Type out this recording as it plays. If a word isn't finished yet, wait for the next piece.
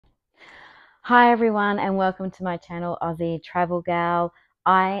Hi everyone and welcome to my channel Aussie Travel Gal.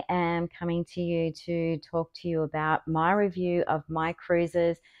 I am coming to you to talk to you about my review of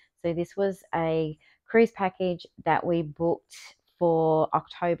mycruises. So this was a cruise package that we booked for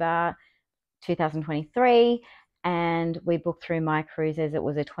October 2023 and we booked through mycruises. It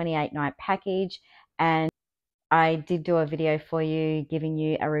was a 28-night package and I did do a video for you giving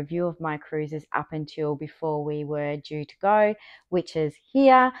you a review of mycruises up until before we were due to go, which is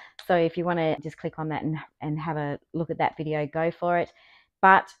here. So if you want to just click on that and have a look at that video, go for it.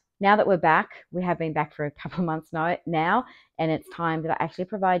 But now that we're back, we have been back for a couple of months now, and it's time that I actually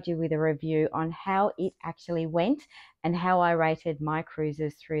provide you with a review on how it actually went and how I rated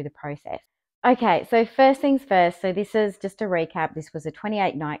mycruises through the process. Okay, so first things first. So this is just a recap. This was a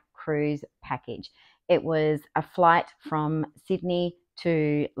 28-night cruise package. It was a flight from Sydney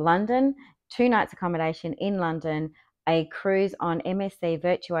to London, 2 nights accommodation in London, a cruise on MSC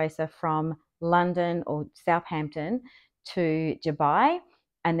Virtuosa from London or Southampton to Dubai,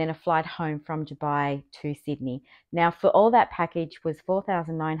 and then a flight home from Dubai to Sydney. Now, for all that package was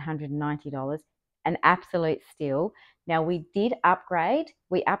 $4,990, an absolute steal. Now, we did upgrade.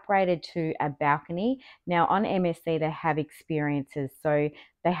 We upgraded to a balcony. Now, on MSC, they have experiences. So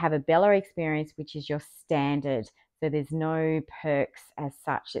they have a Bella experience, which is your standard. So there's no perks as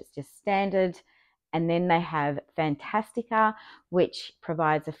such. It's just standard. And then they have Fantastica, which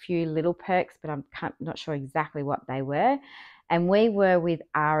provides a few little perks, but I'm not sure exactly what they were. And we were with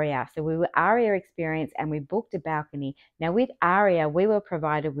Aria. So we were Aria experience and we booked a balcony. Now with Aria, we were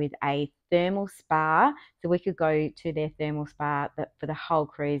provided with a thermal spa. So we could go to their thermal spa for the whole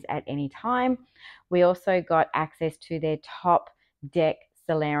cruise at any time. We also got access to their top deck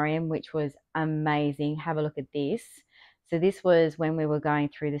solarium, which was amazing. Have a look at this. So this was when we were going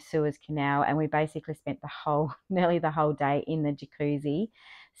through the Suez Canal and we basically spent nearly the whole day in the jacuzzi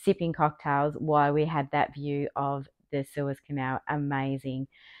sipping cocktails while we had that view of the Suez Canal. Amazing.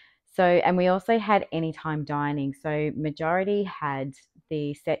 So, and we also had anytime dining. So majority had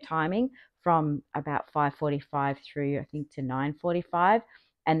the set timing from about 5:45 through I think to 9:45.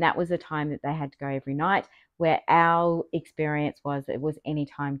 And that was the time that they had to go every night, where our experience was it was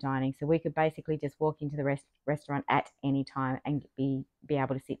anytime dining. So we could basically just walk into the restaurant at any time and be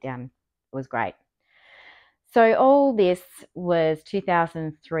able to sit down. It was great. So all this was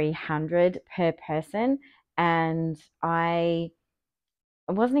 $2,300 per person. And I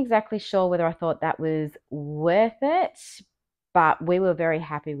wasn't exactly sure whether I thought that was worth it, but we were very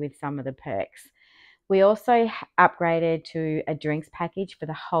happy with some of the perks. We also upgraded to a drinks package for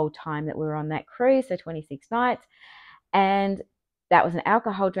the whole time that we were on that cruise, so 26 nights. And that was an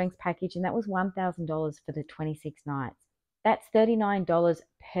alcohol drinks package, and that was $1,000 for the 26 nights. That's $39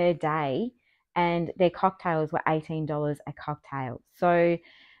 per day, and their cocktails were $18 a cocktail. So,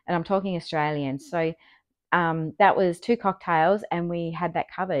 and I'm talking Australian. So that was 2 cocktails and we had that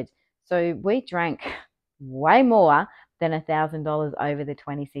covered. So we drank way more than $1,000 over the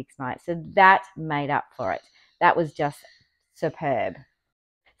 26 nights. So that made up for it. That was just superb.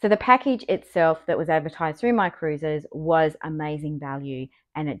 So the package itself that was advertised through mycruises was amazing value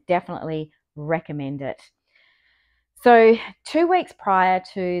and it definitely recommend it. So 2 weeks prior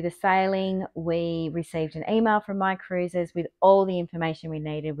to the sailing, we received an email from mycruises with all the information we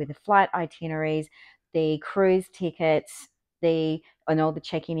needed, with the flight itineraries, the cruise tickets, and all the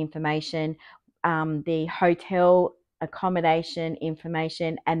check-in information, the hotel accommodation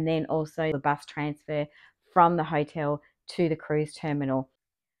information, and then also the bus transfer from the hotel to the cruise terminal.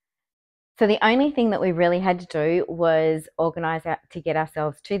 So the only thing that we really had to do was organise to get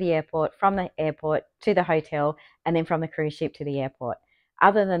ourselves to the airport, from the airport to the hotel, and then from the cruise ship to the airport.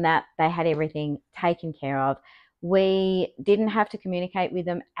 Other than that, they had everything taken care of. We didn't have to communicate with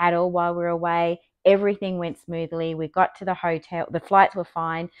them at all while we were away. Everything went smoothly. We got to the hotel. The flights were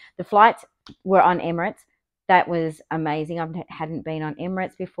fine. The flights were on Emirates. That was amazing. I hadn't been on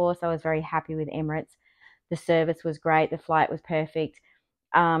Emirates before, so I was very happy with Emirates. The service was great. The flight was perfect.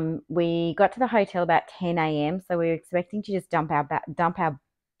 We got to the hotel about 10 a.m. So we were expecting to just dump our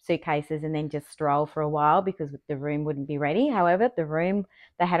suitcases and then just stroll for a while because the room wouldn't be ready. However, they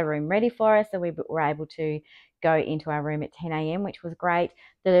had a room ready for us, so we were able to go into our room at 10 a.m., which was great.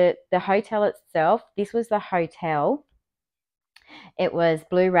 The hotel itself, this was the hotel. It was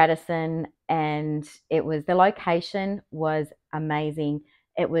Blue Radisson, and the location was amazing.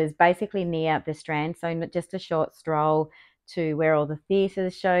 It was basically near the Strand, so just a short stroll to where all the theatre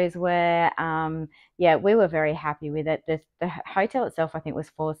shows were. Yeah, we were very happy with it. The hotel itself, I think, was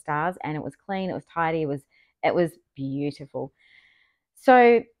 4 stars, and it was clean, it was tidy, it was beautiful.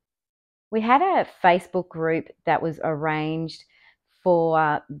 So we had a Facebook group that was arranged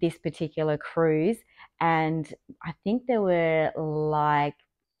for this particular cruise. And I think there were like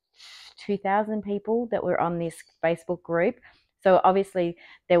 2,000 people that were on this Facebook group. So obviously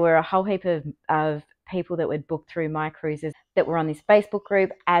there were a whole heap of people that would book through mycruises that were on this Facebook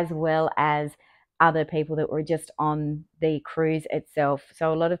group, as well as other people that were just on the cruise itself.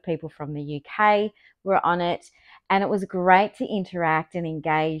 So a lot of people from the UK were on it, and it was great to interact and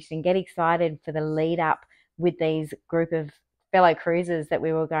engage and get excited for the lead up with these group of fellow cruisers that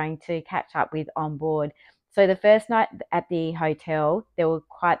we were going to catch up with on board. So the first night at the hotel, there was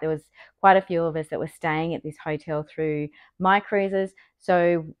quite a few of us that were staying at this hotel through mycruises.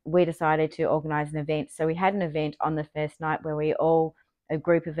 So we decided to organise an event. So we had an event on the first night where a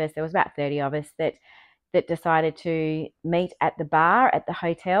group of us, there was about 30 of us that decided to meet at the bar at the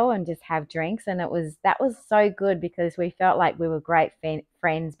hotel and just have drinks. And that was so good because we felt like we were great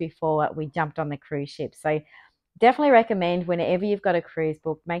friends before we jumped on the cruise ship. So definitely recommend, whenever you've got a cruise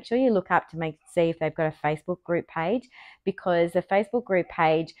book, make sure you look up to see if they've got a Facebook group page, because the Facebook group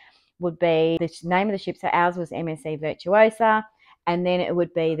page would be the name of the ship. So ours was MSC Virtuosa, and then it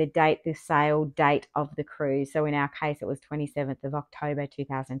would be the sail date of the cruise. So in our case, it was 27th of October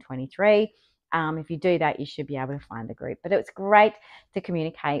 2023. If you do that, you should be able to find the group. But it's great to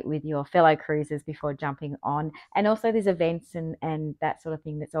communicate with your fellow cruisers before jumping on. And also there's events and that sort of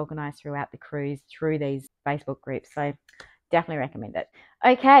thing that's organised throughout the cruise through these Facebook groups. So definitely recommend it.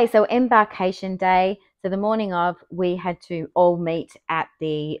 Okay, so embarkation day. So the morning of, we had to all meet at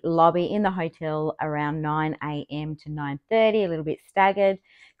the lobby in the hotel around 9 a.m. to 9:30, a little bit staggered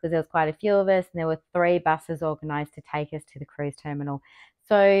because there was quite a few of us, and there were 3 buses organised to take us to the cruise terminal.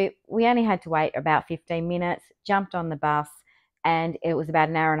 So we only had to wait about 15 minutes, jumped on the bus, and it was about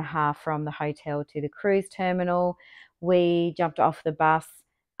an hour and a half from the hotel to the cruise terminal. We jumped off the bus.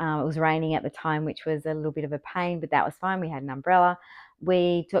 It was raining at the time, which was a little bit of a pain, but that was fine. We had an umbrella.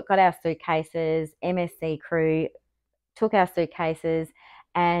 We got our suitcases. MSC crew took our suitcases,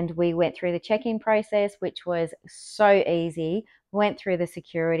 and we went through the check-in process, which was so easy. Went through the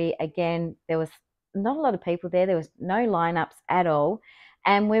security. Again, there was not a lot of people there. There was no lineups at all.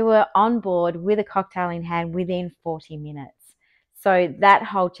 And we were on board with a cocktail in hand within 40 minutes. So that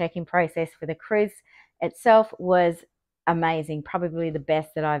whole check-in process for the cruise itself was amazing, probably the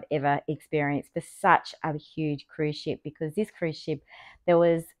best that I've ever experienced for such a huge cruise ship, because this cruise ship, there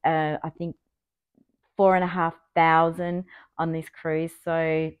was I think 4,500 on this cruise.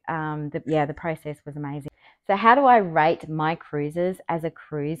 So the process was amazing. So how do I rate mycruises as a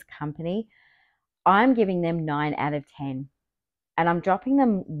cruise company? I'm giving them 9 out of 10. And I'm dropping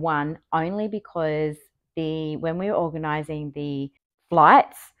them 1 only because when we were organising the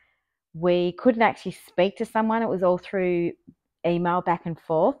flights, we couldn't actually speak to someone. It was all through email back and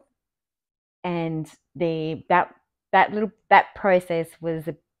forth, and that process was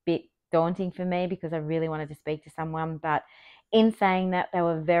a bit daunting for me because I really wanted to speak to someone. But in saying that, they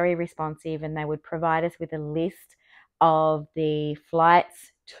were very responsive, and they would provide us with a list of the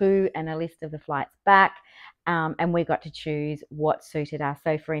flights to and a list of the flights back. And we got to choose what suited us.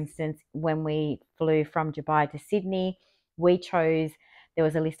 So for instance, when we flew from Dubai to Sydney, there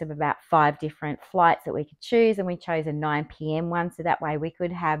was a list of about 5 different flights that we could choose, and we chose a 9 p.m. one, so that way we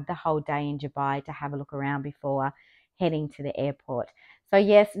could have the whole day in Dubai to have a look around before heading to the airport. So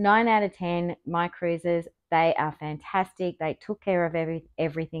yes, 9 out of 10, mycruises, they are fantastic. They took care of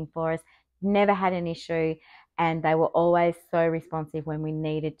everything for us, never had an issue, and they were always so responsive when we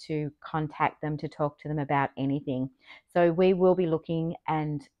needed to contact them to talk to them about anything. So we will be looking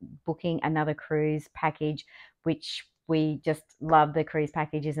and booking another cruise package, which we just love the cruise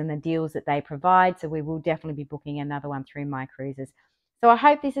packages and the deals that they provide. So we will definitely be booking another one through mycruises. So I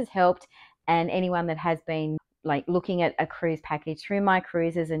hope this has helped, and anyone that has been like looking at a cruise package through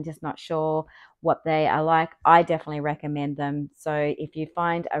mycruises and just not sure what they are like, I definitely recommend them. So if you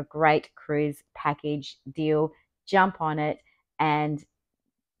find a great cruise package deal, jump on it and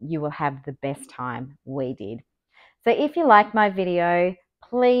you will have the best time we did. So if you like my video,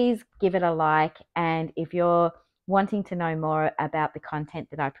 please give it a like, and if you're wanting to know more about the content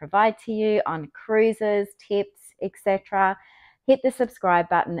that I provide to you on cruises, tips, etc., hit the subscribe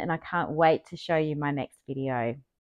button, and I can't wait to show you my next video.